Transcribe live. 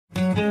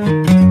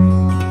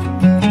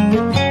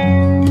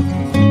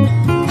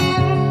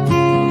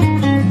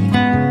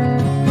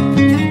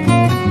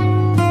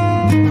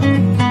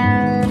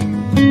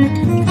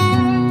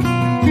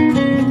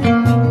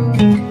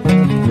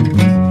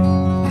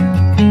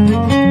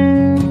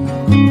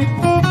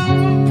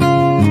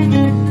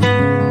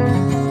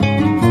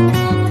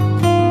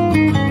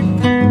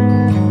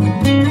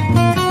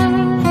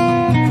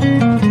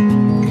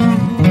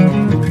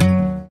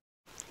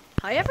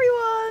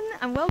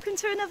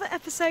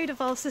episode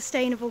of our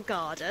sustainable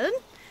garden.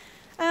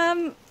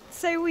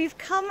 So we've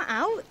come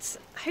out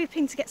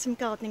hoping to get some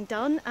gardening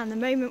done, and the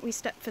moment we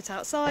step foot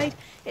outside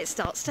it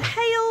starts to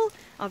hail.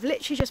 I've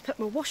literally just put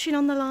my washing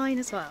on the line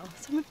as well,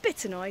 so I'm a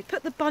bit annoyed.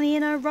 Put the bunny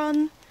in her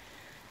run,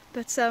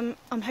 but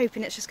I'm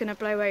hoping it's just going to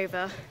blow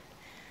over.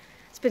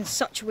 It's been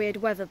such weird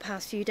weather the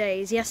past few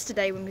days.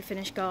 Yesterday when we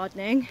finished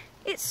gardening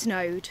it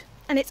snowed,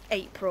 and it's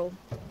April,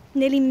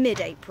 nearly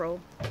mid-April.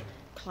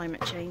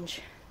 Climate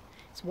change,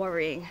 it's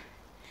worrying.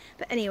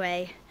 But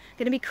anyway, I'm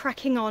going to be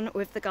cracking on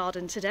with the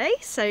garden today,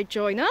 so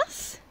join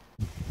us.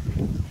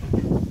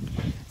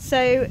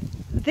 So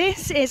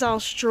this is our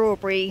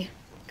strawberry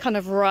kind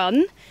of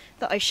run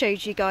that I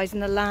showed you guys in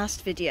the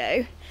last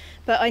video,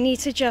 but I need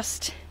to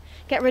just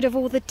get rid of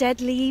all the dead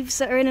leaves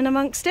that are in and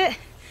amongst it,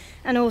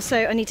 and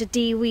also I need to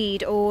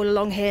de-weed all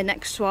along here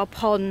next to our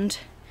pond.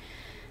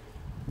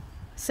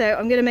 So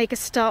I'm going to make a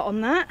start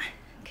on that.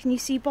 Can you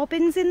see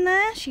Bobbins in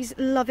there? She's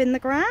loving the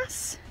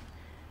grass.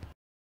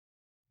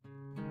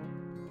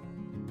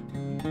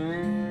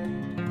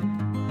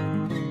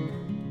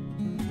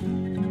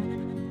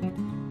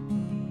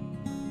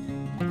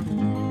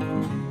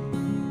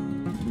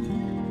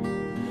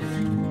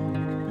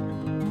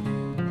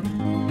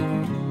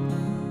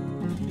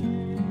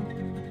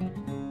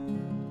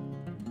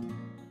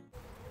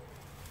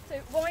 So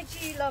why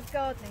do you love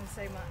gardening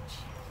so much?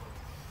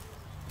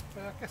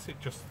 I guess it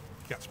just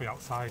gets me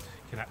outside,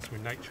 connects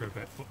with nature a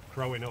bit, but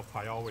growing up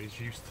I always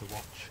used to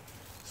watch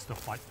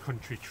stuff like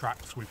country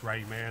tracks with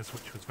Ray Mears,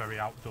 which was very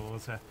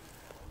outdoorsy,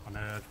 and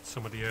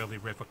some of the early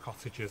river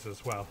cottages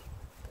as well.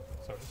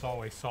 So it's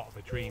always sort of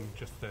a dream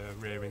just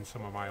rearing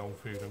some of my own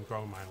food and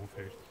growing my own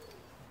food.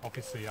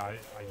 Obviously I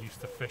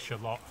used to fish a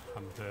lot,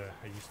 and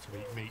I used to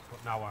eat meat,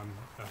 but now I'm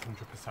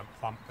 100%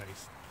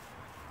 plant-based.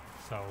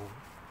 So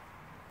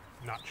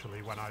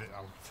naturally when I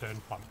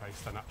turned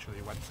plant-based I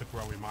naturally went to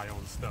growing my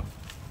own stuff.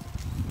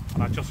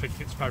 And I just think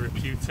it's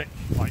therapeutic.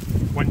 Like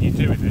when you're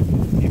doing it,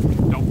 you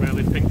don't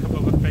really think of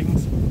other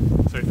things.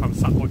 So if I'm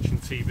sat watching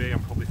TV,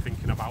 I'm probably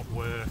thinking about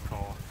work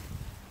or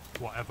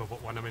whatever,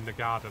 but when I'm in the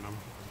garden, I'm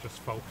just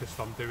focused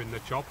on doing the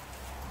job.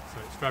 So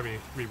it's very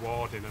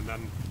rewarding, and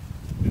then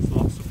there's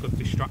lots of good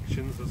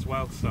distractions as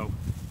well. So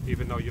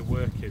even though you're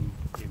working,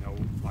 you know,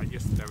 like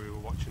yesterday we were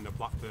watching the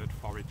blackbird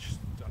forage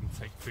and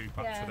take food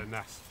back to the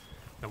nest.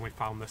 Then we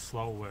found the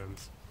slow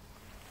worms.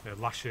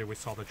 Last year we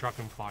saw the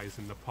dragonflies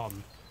in the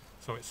pond.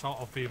 So it's sort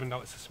of, even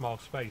though it's a small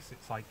space,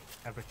 it's like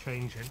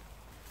ever-changing.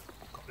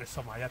 I've got this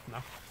on my head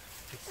now.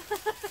 It's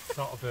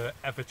sort of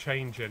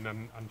ever-changing,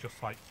 and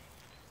just like,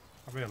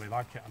 I really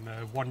like it. And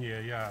one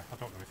year, I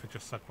don't know if I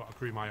just said, but I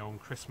grew my own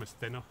Christmas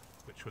dinner,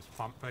 which was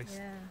plant-based.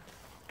 Yeah.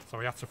 So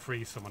we had to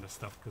freeze some of the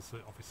stuff because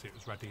obviously it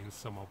was ready in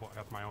summer, but I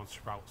had my own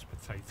sprouts,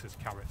 potatoes,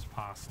 carrots,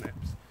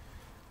 parsnips.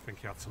 I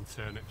think I had some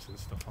turnips and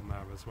stuff on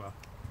there as well.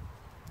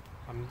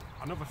 And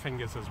another thing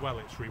is as well,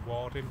 it's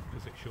rewarding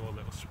because it's your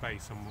little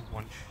space, and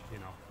once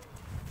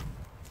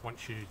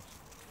you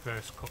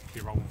first cook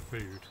your own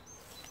food,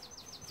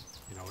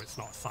 you know, it's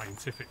not a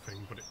scientific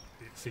thing, but it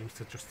seems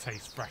to just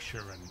taste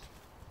fresher and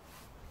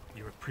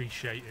you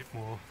appreciate it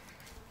more.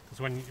 Because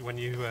when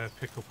you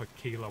pick up a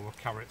kilo of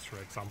carrots, for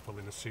example,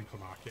 in a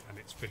supermarket and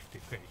it's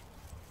 50p,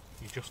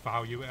 you just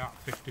value it at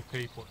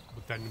 50p, but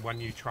then when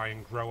you try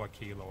and grow a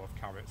kilo of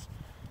carrots,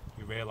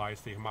 you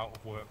realise the amount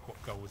of work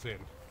what goes in.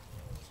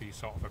 So you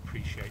sort of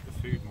appreciate the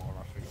food more,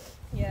 I think.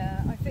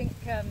 Yeah, I think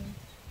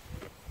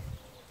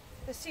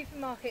the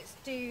supermarkets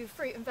do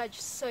fruit and veg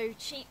so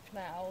cheap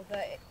now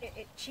that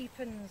it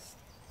cheapens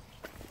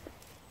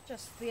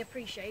just the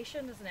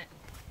appreciation, doesn't it?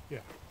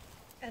 Yeah.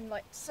 And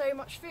like so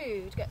much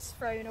food gets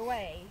thrown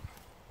away,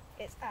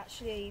 it's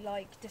actually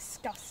like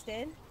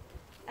disgusting.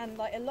 And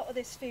like a lot of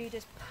this food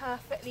is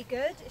perfectly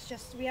good, it's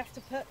just we have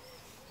to put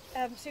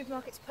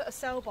supermarkets put a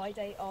sell-by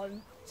date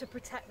on to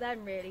protect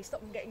them, really,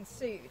 stop them getting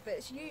sued, but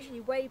it's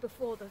usually way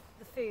before the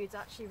food's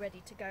actually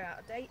ready to go out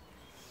of date.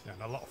 Yeah,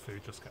 and a lot of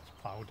food just gets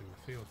ploughed in the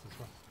fields as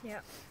well.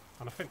 Yeah.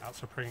 And I think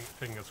that's a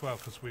thing as well,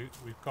 because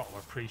we've got to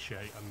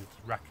appreciate and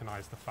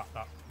recognise the fact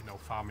that, you know,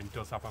 farming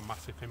does have a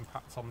massive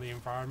impact on the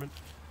environment,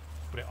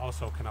 but it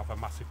also can have a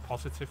massive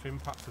positive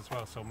impact as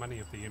well. So many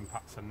of the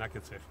impacts are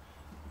negative,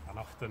 and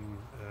often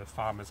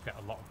farmers get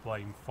a lot of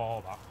blame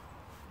for that.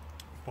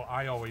 But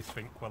I always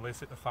think, well,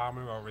 is it the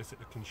farmer or is it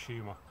the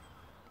consumer?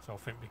 So I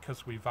think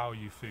because we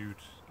value food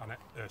and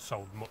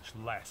so much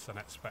less and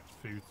expect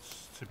food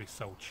to be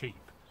so cheap.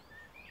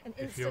 And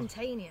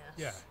instantaneous.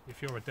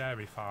 If you're a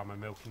dairy farmer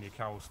milking your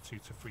cows 2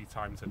 to 3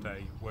 times a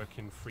day,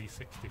 working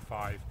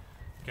 365,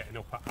 getting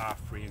up at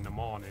 3:30 in the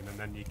morning, and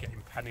then you're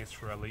getting pennies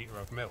for a litre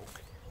of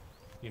milk,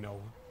 you know,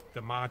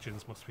 the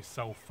margins must be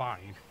so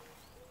fine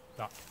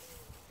that,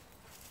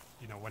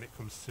 you know, when it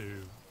comes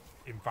to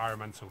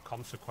environmental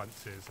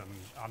consequences and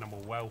animal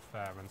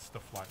welfare and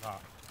stuff like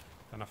that,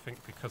 then I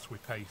think because we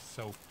pay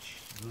so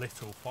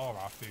little for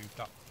our food,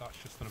 that's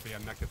just going to be a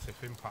negative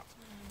impact.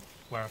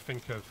 Where I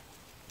think of,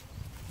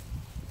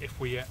 if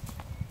we ate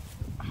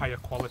higher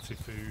quality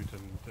food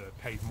and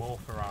paid more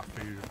for our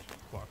food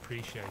but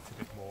appreciated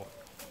it more,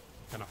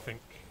 then I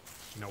think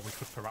you know, we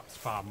could perhaps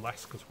farm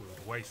less because we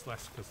would waste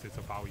less because there's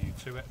a value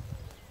to it.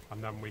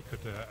 And then we could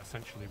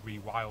essentially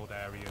rewild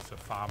areas of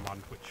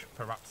farmland which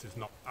perhaps is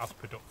not as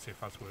productive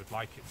as we would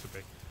like it to be,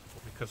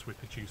 but because we're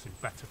producing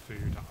better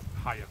food at a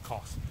higher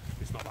cost,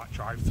 it's not that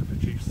drive to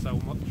produce so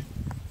much.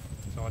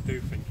 So I do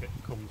think it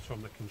comes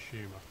from the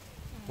consumer.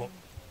 But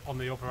on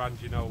the other hand,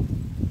 you know,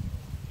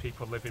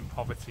 people live in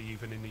poverty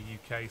even in the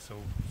UK, so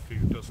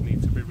food does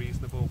need to be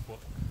reasonable. But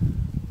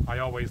I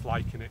always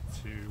liken it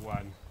to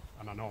when,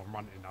 and I know I'm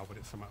ranting now, but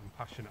it's something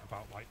I'm passionate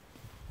about, like,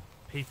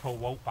 people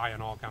won't buy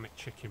an organic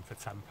chicken for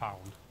 £10,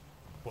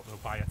 but they'll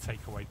buy a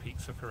takeaway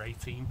pizza for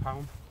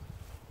 £18,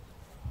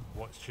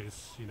 which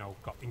is, you know,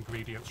 got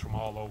ingredients from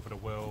all over the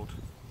world.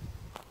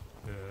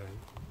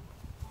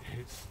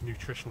 It's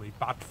nutritionally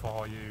bad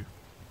for you,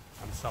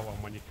 and so on,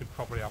 when you could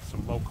probably have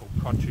some local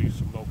produce,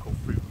 some local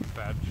fruit and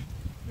veg.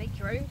 Make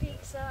your own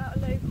pizza out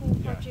of local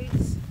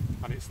produce.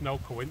 And it's no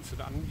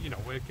coincidence, and you know,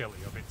 we're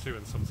guilty of it too,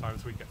 and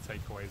sometimes we get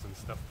takeaways and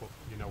stuff, but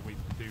you know, we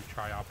do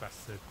try our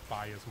best to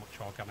buy as much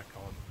organic,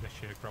 or this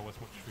year grow as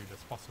much food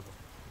as possible.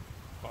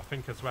 But I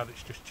think as well,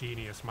 it's just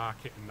genius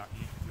marketing that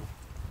you'll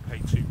pay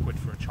 £2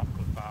 for a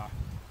chocolate bar,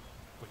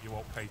 but you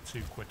won't pay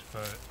 £2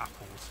 for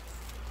apples.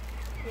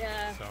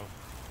 Yeah. So,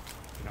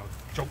 you know,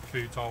 junk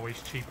food's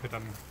always cheaper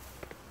than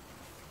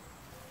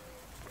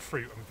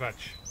fruit and veg,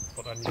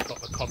 but then you've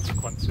got the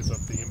consequences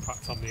of the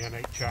impact on the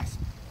NHS,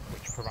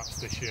 which perhaps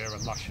this year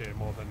and last year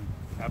more than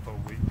ever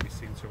we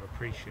seem to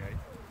appreciate.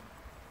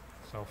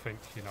 So I think,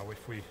 you know,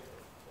 if we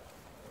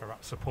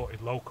perhaps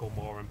supported local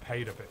more and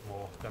paid a bit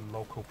more, then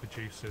local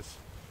producers,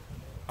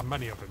 and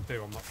many of them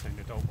do, I'm not saying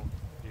they don't, but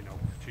you know,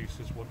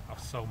 producers wouldn't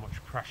have so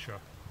much pressure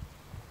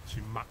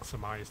to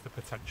maximise the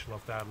potential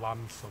of their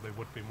land, so there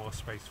would be more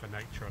space for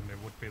nature and there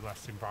would be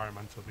less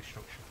environmental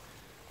destruction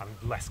and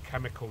less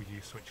chemical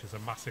use, which is a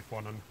massive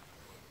one, and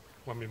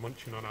when we're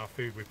munching on our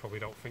food we probably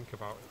don't think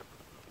about it.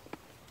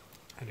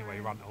 Anyway,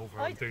 rant over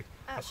and do.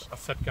 I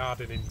said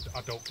gardening,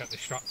 I don't get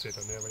distracted,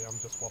 and here I am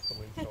just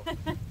waffling.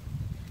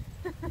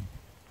 So.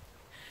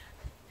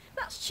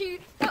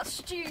 That's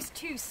Stu's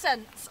 2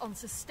 cents on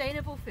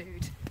sustainable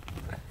food.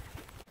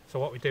 So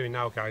what we're doing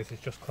now, guys,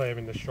 is just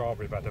clearing the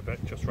strawberry bed a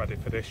bit, just ready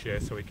for this year,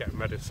 so we're getting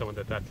rid of some of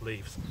the dead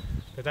leaves.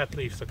 The dead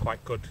leaves are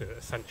quite good,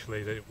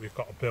 essentially we've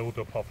got a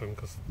build-up of them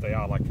because they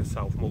are like a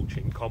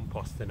self-mulching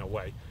compost in a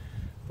way,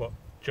 but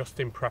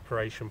just in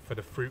preparation for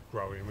the fruit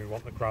growing, we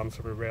want the ground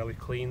to be really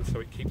clean so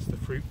it keeps the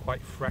fruit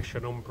quite fresh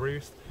and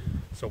unbruised.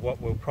 So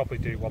what we'll probably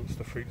do once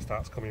the fruit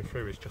starts coming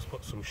through is just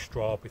put some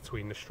straw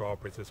between the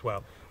strawberries as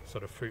well, so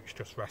the fruits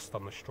just rest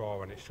on the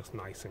straw and it's just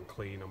nice and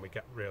clean, and we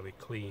get really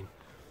clean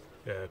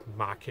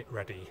market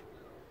ready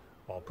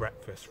or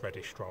breakfast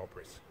ready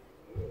strawberries.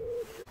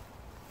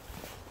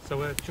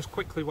 So just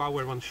quickly while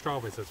we're on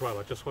strawberries as well,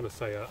 I just want to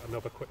say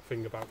another quick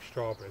thing about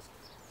strawberries.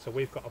 So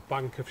we've got a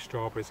bank of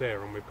strawberries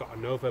here, and we've got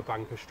another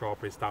bank of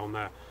strawberries down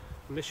there.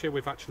 And this year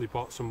we've actually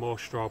bought some more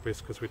strawberries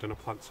because we're going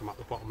to plant some at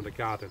the bottom of the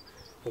garden.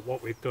 But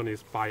what we've done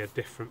is buy a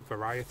different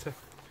variety.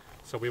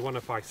 So we want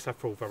to buy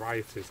several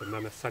varieties, and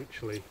then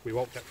essentially we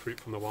won't get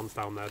fruit from the ones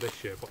down there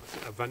this year, but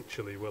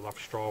eventually we'll have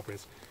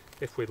strawberries,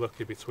 if we're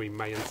lucky, between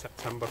May and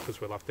September, because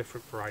we'll have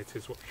different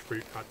varieties which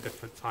fruit at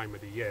different time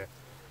of the year.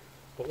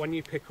 But when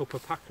you pick up a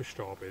pack of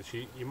strawberries,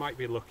 you might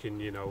be looking,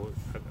 you know,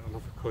 and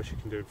of course you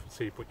can do it for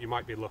seed, but you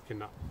might be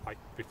looking at like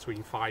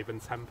between £5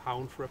 and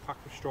 £10 for a pack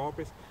of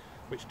strawberries,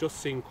 which does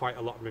seem quite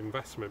a lot of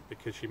investment,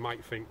 because you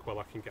might think, well,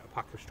 I can get a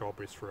pack of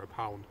strawberries for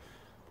 £1,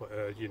 but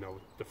you know,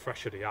 the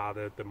fresher they are,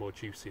 the more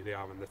juicy they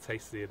are, and the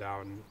tastier they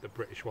are, and the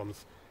British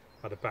ones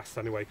are the best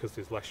anyway because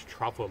there's less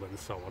travel and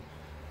so on.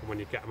 And when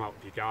you get them out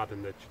of your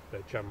garden,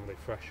 they're generally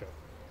fresher.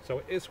 So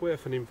it is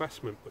worth an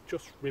investment, but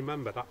just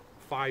remember that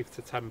 £5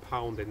 to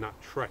 £10 in that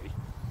tray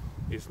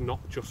is not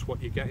just what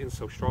you're getting.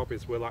 So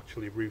strawberries will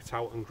actually root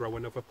out and grow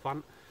another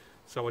plant.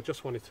 So I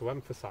just wanted to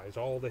emphasise,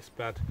 all this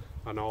bed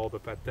and all the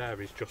bed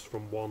there is just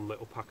from one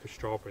little pack of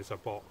strawberries I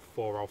bought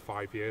 4 or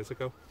 5 years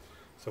ago.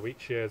 So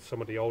each year some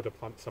of the older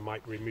plants I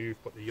might remove,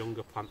 but the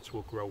younger plants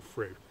will grow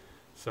through.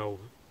 So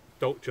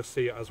don't just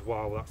see it as,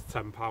 wow, that's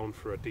 £10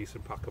 for a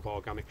decent pack of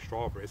organic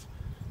strawberries.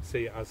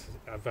 See it as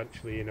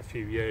eventually in a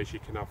few years you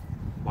can have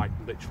like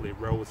literally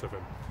rows of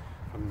them.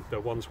 And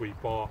the ones we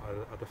bought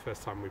are the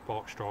first time we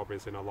bought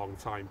strawberries in a long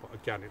time, but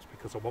again it's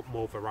because I want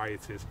more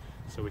varieties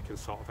so we can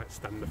sort of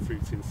extend the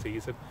fruiting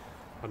season.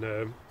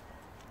 And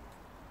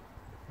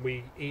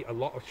we eat a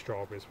lot of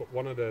strawberries, but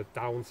one of the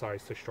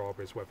downsides to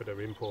strawberries, whether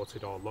they're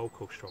imported or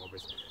local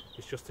strawberries,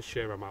 is just the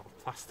sheer amount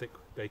of plastic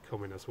they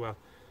come in as well.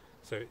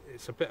 So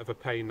it's a bit of a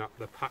pain that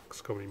the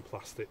packs come in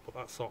plastic, but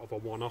that's sort of a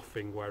one-off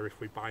thing where if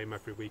we buy them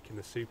every week in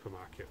the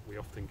supermarket, we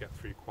often get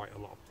through quite a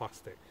lot of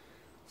plastic.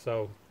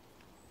 So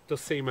it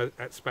does seem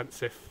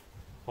expensive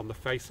on the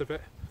face of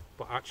it,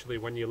 but actually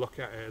when you look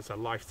at it as a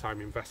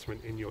lifetime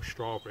investment in your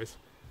strawberries,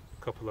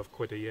 a couple of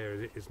quid a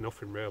year is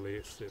nothing really.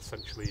 It's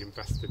essentially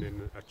investing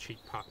in a cheap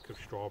pack of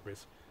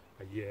strawberries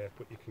a year,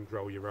 but you can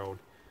grow your own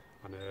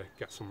and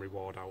get some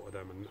reward out of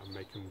them and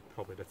make them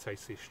probably the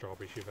tastiest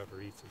strawberries you've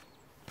ever eaten.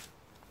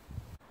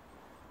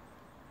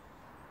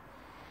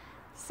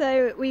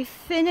 So we've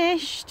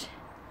finished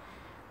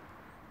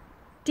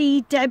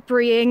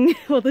de-debrising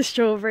all the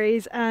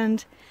strawberries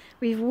and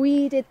we've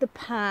weeded the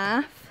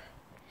path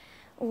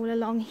all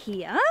along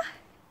here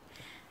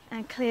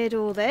and cleared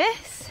all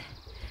this.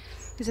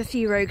 There's a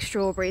few rogue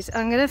strawberries.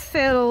 I'm going to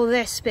fill all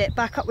this bit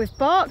back up with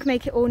bark,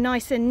 make it all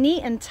nice and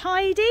neat and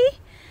tidy,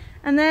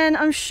 and then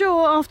I'm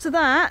sure after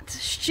that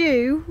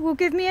Stu will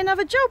give me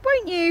another job,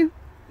 won't you?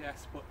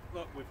 Yes, but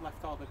look, we've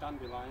left all the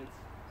dandelions.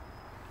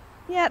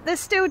 Yeah, there's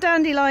still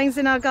dandelions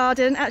in our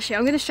garden. Actually,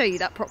 I'm going to show you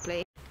that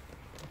properly.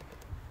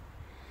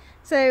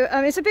 So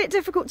it's a bit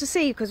difficult to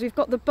see because we've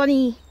got the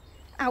bunny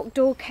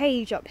outdoor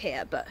cage up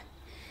here, but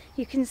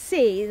you can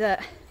see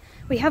that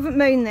we haven't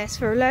mown this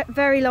for a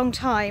very long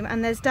time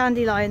and there's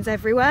dandelions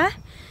everywhere.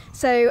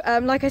 So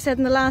like I said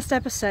in the last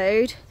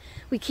episode,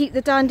 we keep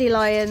the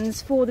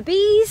dandelions for the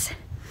bees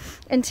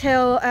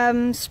until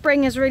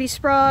spring has really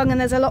sprung and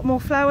there's a lot more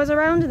flowers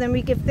around, and then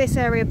we give this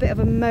area a bit of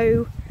a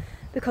mow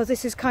because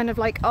this is kind of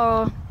like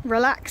our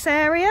relax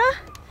area.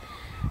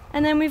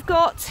 And then we've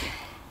got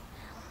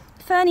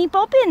Fernie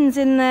Bobbins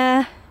in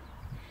there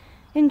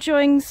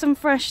enjoying some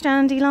fresh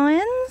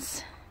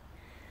dandelions.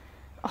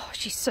 Oh,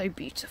 she's so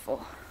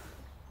beautiful.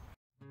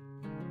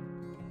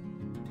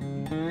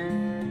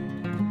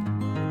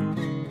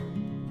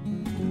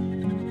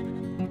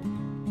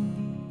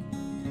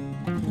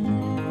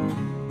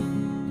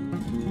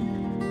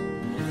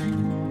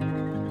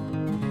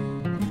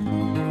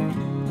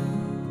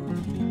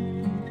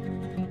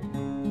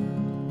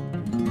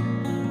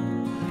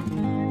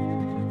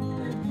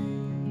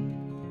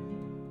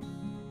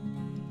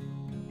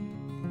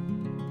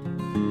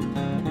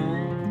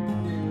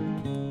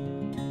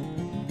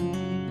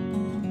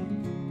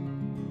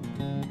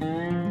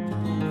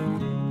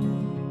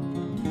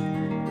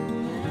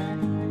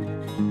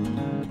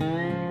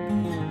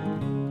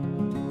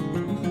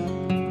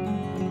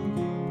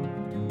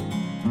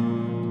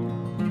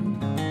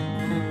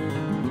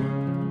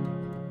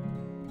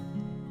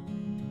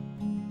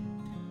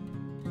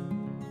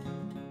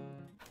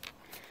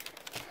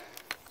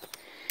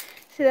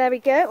 So there we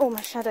go. Oh,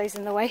 my shadow's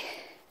in the way.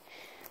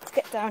 Let's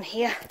get down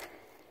here.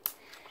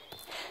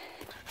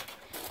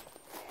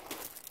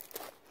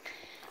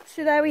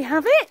 So there we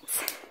have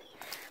it.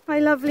 My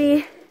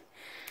lovely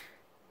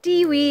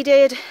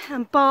de-weeded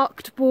and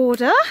barked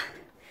border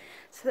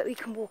so that we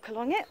can walk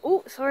along it.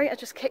 Oh, sorry, I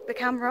just kicked the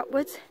camera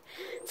upwards.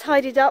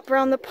 Tidied up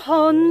around the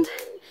pond,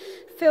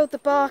 filled the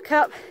bark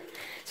up.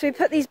 So we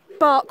put these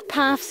bark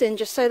paths in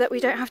just so that we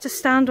don't have to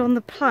stand on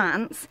the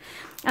plants,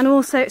 and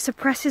also it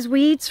suppresses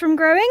weeds from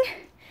growing.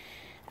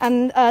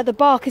 And the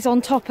bark is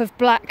on top of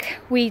black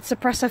weed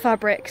suppressor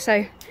fabric,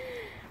 so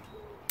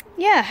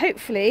yeah,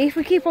 hopefully if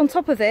we keep on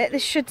top of it,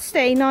 this should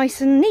stay nice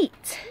and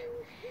neat.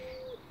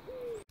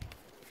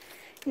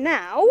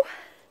 Now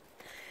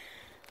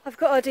I've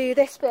got to do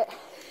this bit.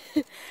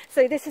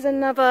 So this is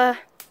another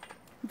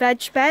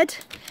veg bed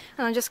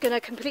and I'm just going to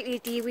completely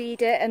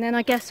de-weed it, and then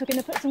I guess we're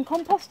going to put some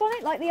compost on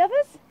it like the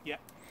others? Yeah.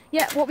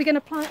 Yeah, what are we going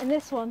to plant in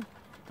this one?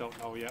 Don't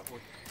know yet. We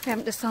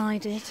haven't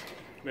decided.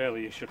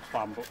 Really you should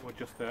plan, but we'll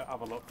just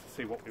have a look to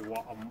see what we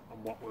want and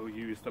what we'll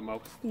use the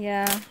most.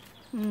 Yeah.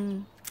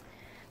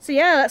 So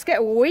yeah, let's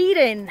get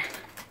weeding.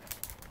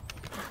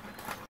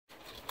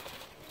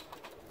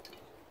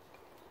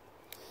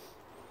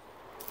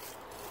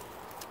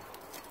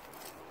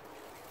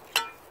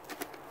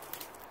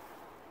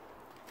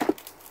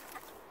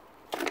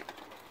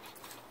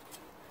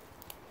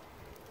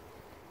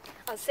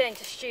 I was saying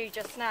to Stu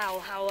just now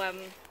how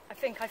I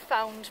think I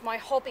found my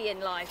hobby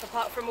in life,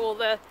 apart from all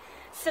the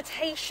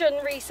cetacean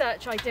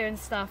research I do and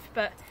stuff,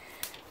 but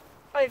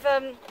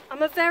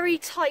I'm a very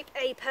type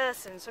A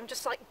person, so I'm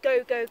just like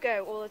go, go,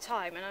 go all the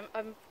time, and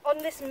I'm on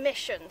this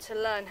mission to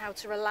learn how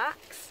to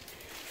relax,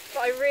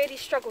 but I really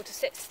struggle to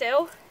sit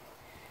still,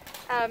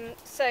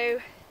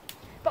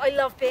 but I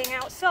love being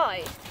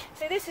outside.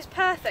 So this is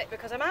perfect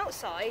because I'm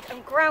outside,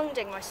 I'm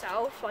grounding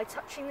myself by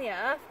touching the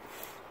earth,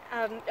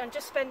 and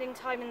just spending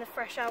time in the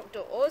fresh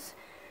outdoors,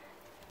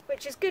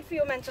 which is good for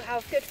your mental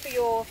health, good for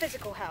your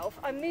physical health.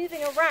 I'm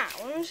moving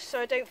around so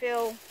I don't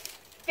feel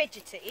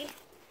fidgety,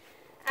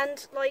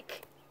 and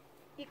like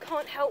you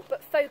can't help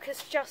but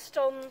focus just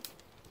on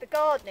the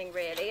gardening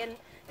really, and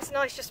it's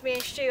nice just me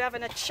and Stu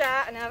having a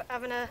chat and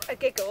having a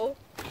giggle,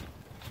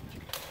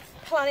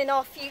 planning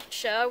our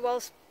future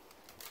whilst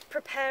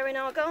preparing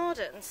our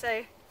garden.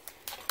 So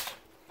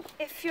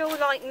if you're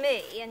like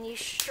me and you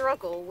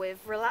struggle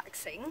with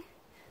relaxing,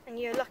 and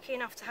you're lucky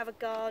enough to have a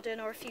garden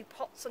or a few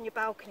pots on your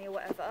balcony or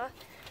whatever,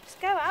 just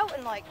go out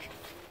and, like,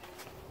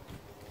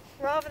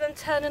 rather than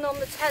turning on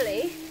the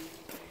telly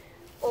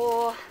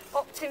or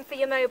opting for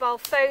your mobile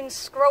phone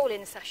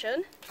scrolling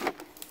session,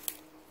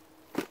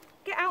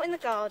 get out in the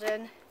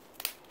garden,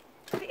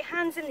 put your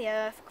hands in the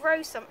earth,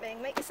 grow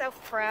something, make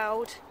yourself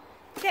proud,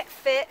 get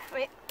fit. I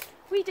mean,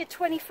 we did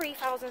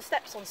 23,000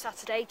 steps on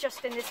Saturday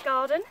just in this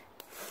garden,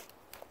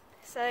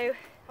 so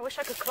I wish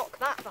I could clock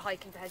that for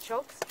hiking for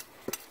hedgehogs.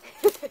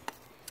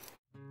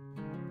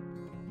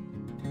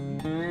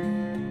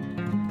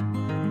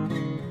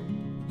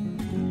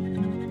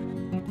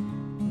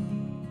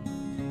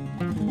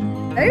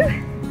 So,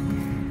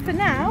 for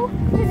now,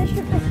 finished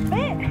with this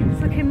bit. It's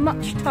looking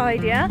much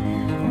tidier.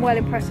 I'm well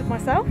impressed with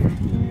myself.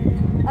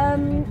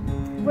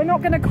 We're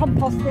not going to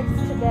compost this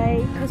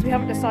today because we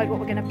haven't decided what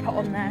we're going to put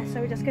on there,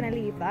 so we're just going to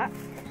leave that.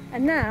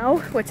 And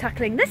now we're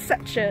tackling this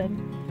section.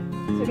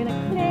 So we're going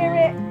to clear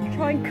it,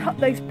 try and cut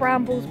those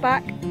brambles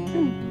back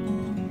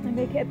and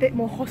make it a bit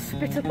more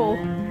hospitable.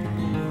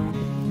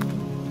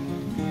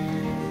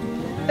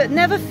 But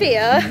never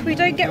fear, we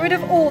don't get rid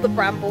of all the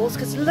brambles,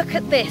 because look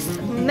at this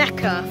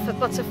mecca for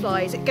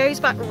butterflies. It goes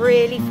back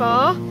really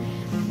far,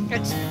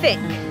 it's thick,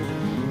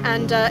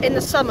 and in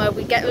the summer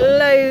we get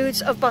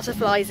loads of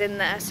butterflies in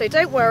there. So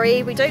don't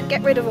worry, we don't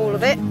get rid of all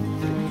of it.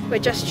 We're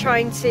just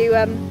trying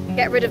to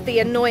get rid of the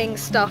annoying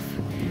stuff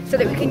so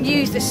that we can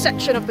use this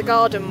section of the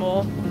garden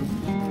more.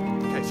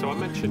 Okay, so I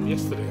mentioned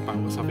yesterday about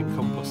us having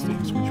compost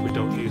heaps, which we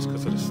don't use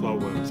because of the slow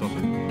worms on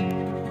it.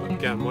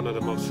 Again, one of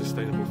the most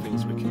sustainable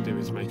things we can do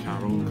is make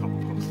our own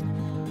compost.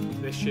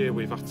 This year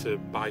we've had to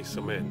buy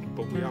some in,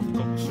 but we have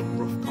got some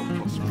rough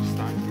compost we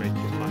started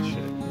making last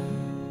year,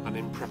 and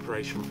in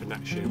preparation for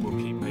next year we'll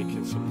keep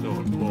making some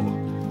more.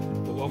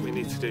 But what we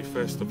need to do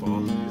first of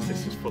all is,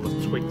 this is full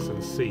of twigs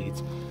and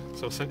seeds,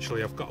 so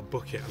essentially I've got a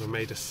bucket and I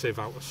made a sieve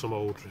out of some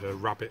old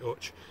rabbit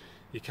hutch.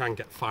 You can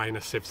get finer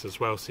sieves as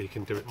well, so you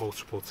can do it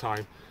multiple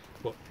times,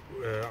 but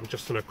I'm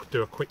just going to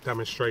do a quick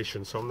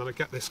demonstration. So I'm going to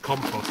get this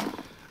compost,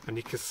 and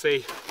you can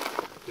see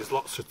there's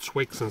lots of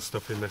twigs and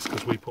stuff in this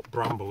because we put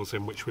brambles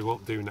in, which we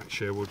won't do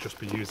next year. We'll just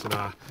be using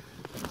our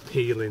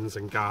peelings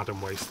and garden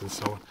waste and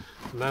so on.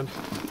 And then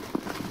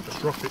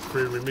just rough it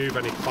through, remove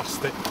any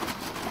plastic,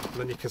 and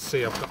then you can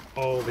see I've got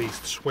all these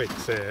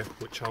twigs here,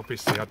 which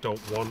obviously I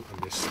don't want,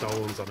 and there's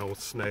stones and old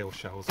snail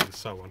shells and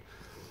so on.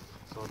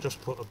 So I'll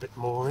just put a bit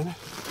more in it.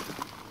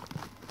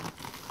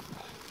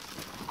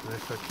 And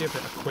if I give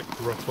it a quick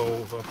rub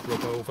over,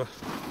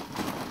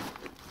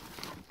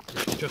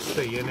 you can just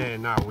see in here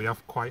now we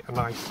have quite a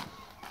nice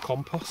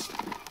compost.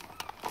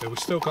 We've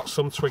still got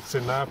some twigs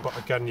in there, but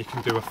again you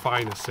can do a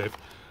finer sieve.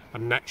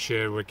 And next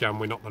year again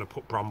we're not going to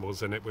put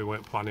brambles in it. We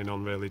weren't planning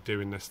on really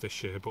doing this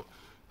year, but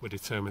we're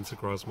determined to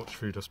grow as much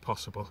food as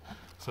possible.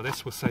 So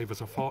this will save us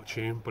a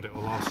fortune, but it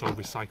will also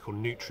recycle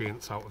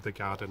nutrients out of the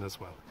garden as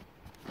well.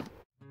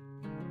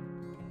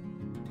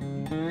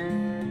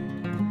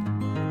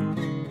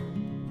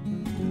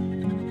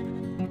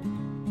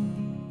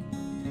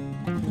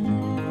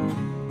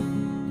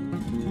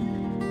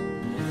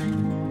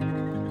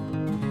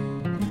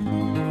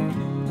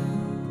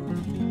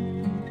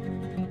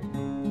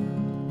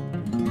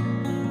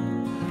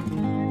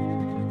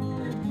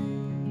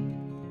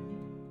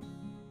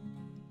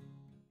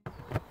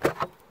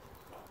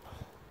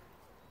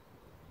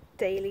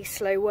 Daily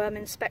slow worm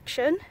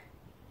inspection.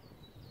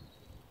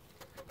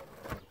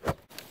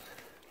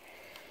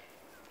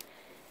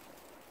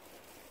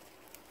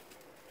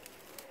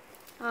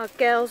 Our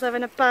girl's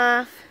having a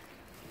bath.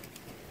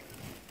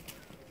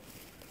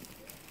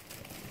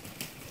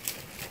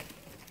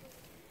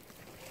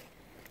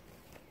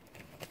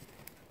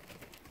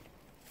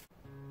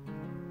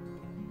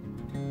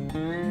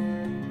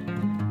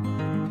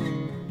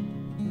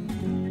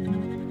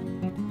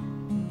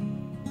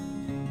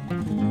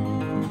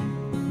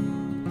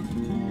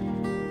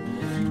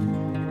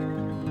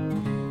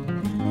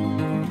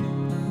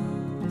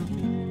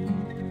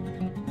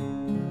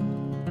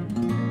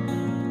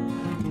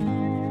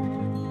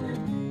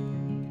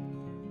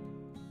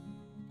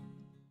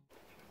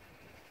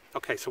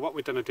 Okay, so what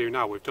we're going to do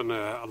now, we've done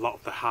a lot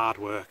of the hard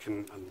work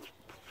and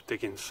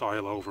digging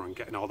soil over and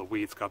getting all the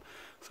weeds gone.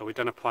 So we're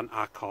going to plant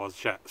our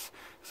courgettes.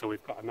 So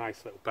we've got a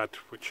nice little bed,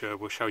 which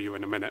we'll show you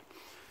in a minute.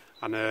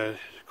 And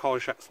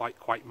courgettes like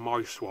quite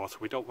moist water.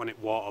 We don't want it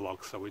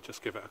waterlogged, so we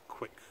just give it a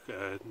quick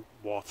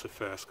water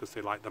first because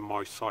they like the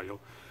moist soil.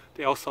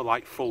 They also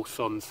like full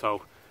sun,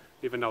 so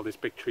even though there's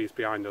big trees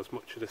behind us,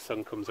 much of the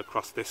sun comes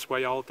across this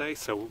way all day,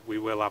 so we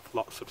will have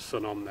lots of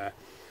sun on there.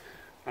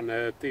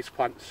 And these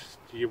plants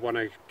you want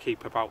to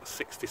keep about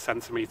 60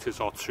 centimetres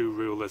or 2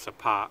 rulers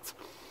apart,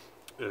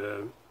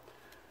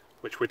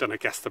 which we're going to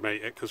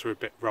guesstimate it because we're a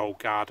bit rogue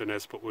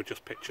gardeners, but we'll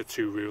just picture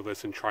 2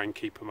 rulers and try and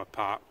keep them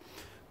apart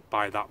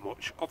by that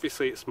much.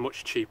 Obviously it's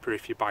much cheaper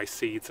if you buy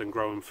seeds and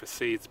grow them for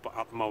seeds, but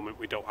at the moment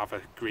we don't have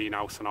a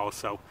greenhouse, and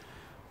also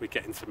we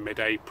get into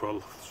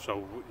mid-April,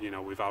 so you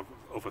know we've had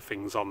other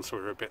things on, so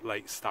we're a bit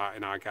late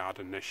starting our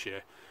garden this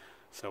year.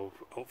 So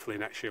hopefully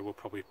next year we'll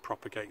probably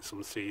propagate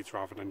some seeds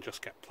rather than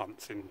just get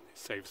plants in. It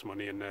saves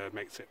money and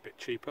makes it a bit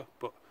cheaper,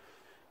 but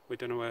we're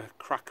going to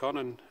crack on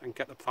and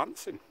get the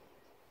plants in.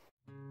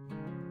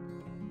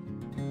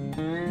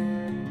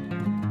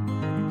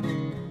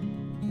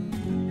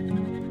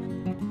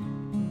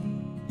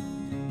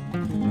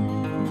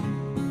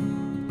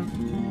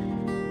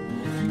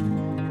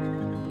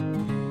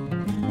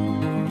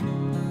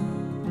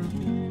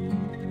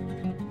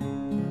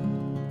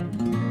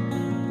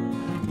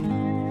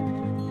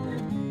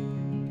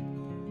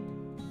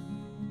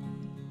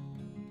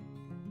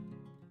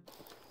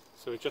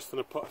 So we're just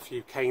going to put a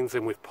few canes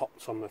in with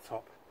pots on the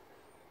top.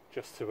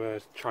 just to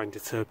try and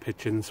deter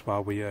pigeons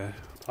while we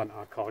plant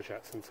our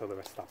courgettes until they're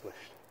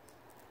established.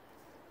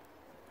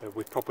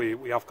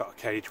 We have got a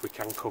cage we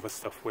can cover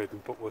stuff with,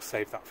 but we'll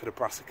save that for the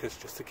brassicas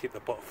just to keep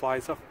the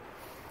butterflies off.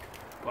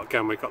 But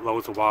again, we've got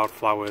loads of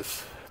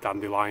wildflowers,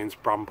 dandelions,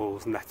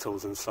 brambles,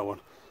 nettles and so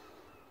on,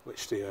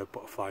 which the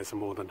butterflies are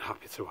more than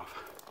happy to have.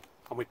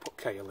 And we put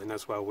kale in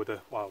as well with the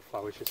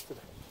wildflowers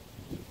yesterday.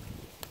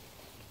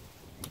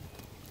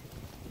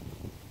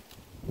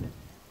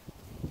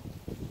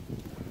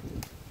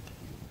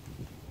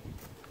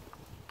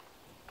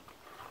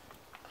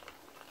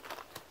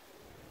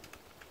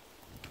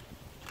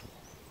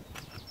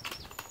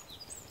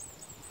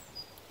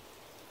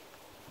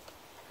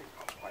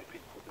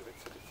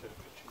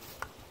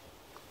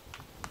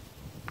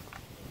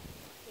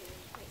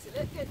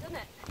 Look good, doesn't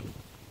it?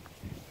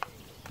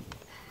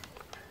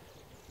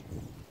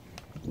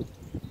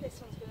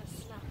 This one's going to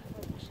snap if I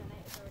push on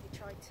it. It's already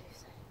tried to.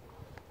 So.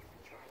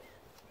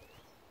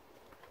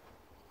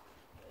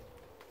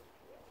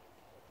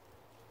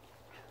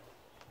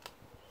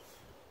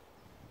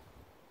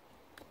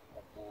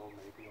 Or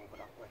maybe over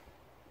that way.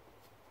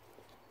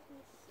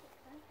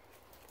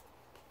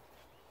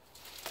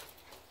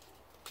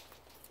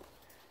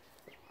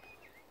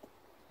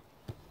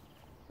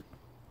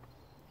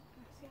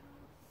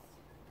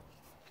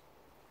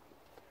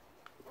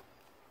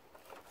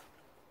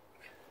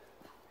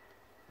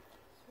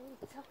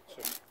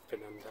 So pin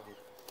them down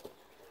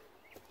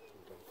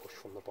and then push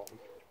from the bottom.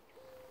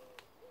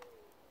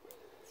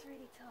 It's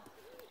really tough.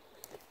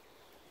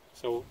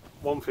 So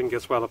one thing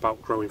as well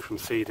about growing from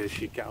seed is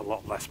you get a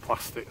lot less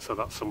plastic, so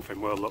that's something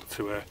we'll look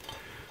to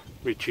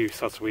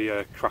reduce as we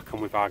crack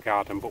on with our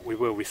garden, but we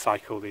will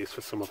recycle these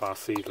for some of our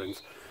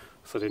seedlings,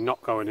 so they're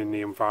not going in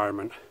the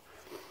environment.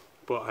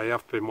 But I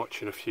have been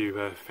watching a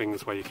few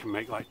things where you can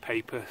make like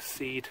paper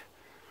seed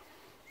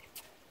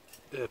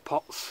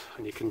pots,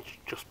 and you can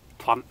just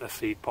plant the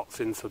seed pots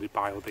in so they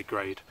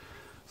biodegrade.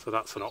 So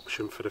that's an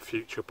option for the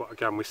future. But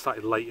again, we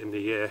started late in the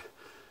year,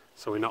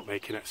 so we're not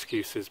making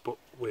excuses, but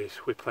we're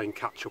playing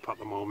catch up at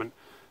the moment.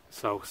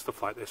 So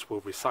stuff like this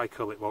we'll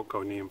recycle, it won't go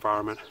in the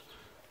environment,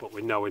 but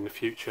we know in the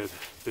future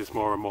there's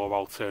more and more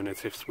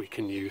alternatives we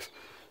can use,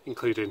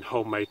 including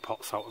homemade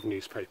pots out of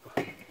newspaper.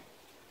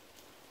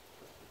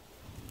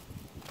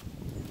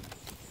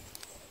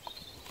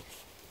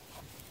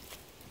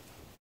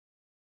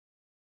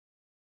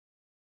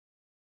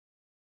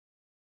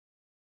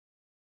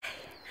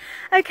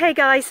 Okay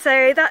guys,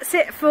 so that's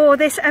it for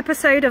this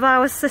episode of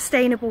our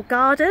sustainable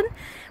garden.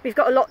 We've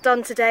got a lot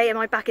done today and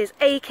my back is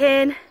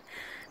aching,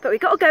 but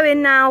we've got to go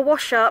in now,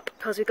 wash up,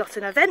 because we've got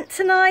an event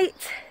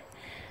tonight.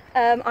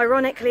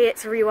 Ironically,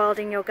 it's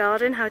rewilding your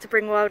garden, how to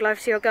bring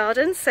wildlife to your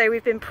garden. So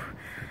we've been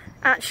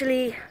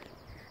actually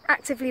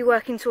actively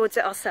working towards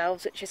it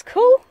ourselves, which is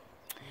cool.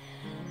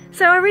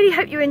 So I really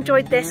hope you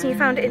enjoyed this and you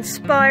found it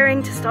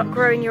inspiring to start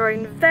growing your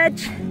own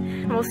veg.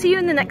 And we'll see you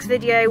in the next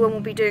video when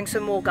we'll be doing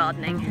some more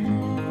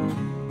gardening.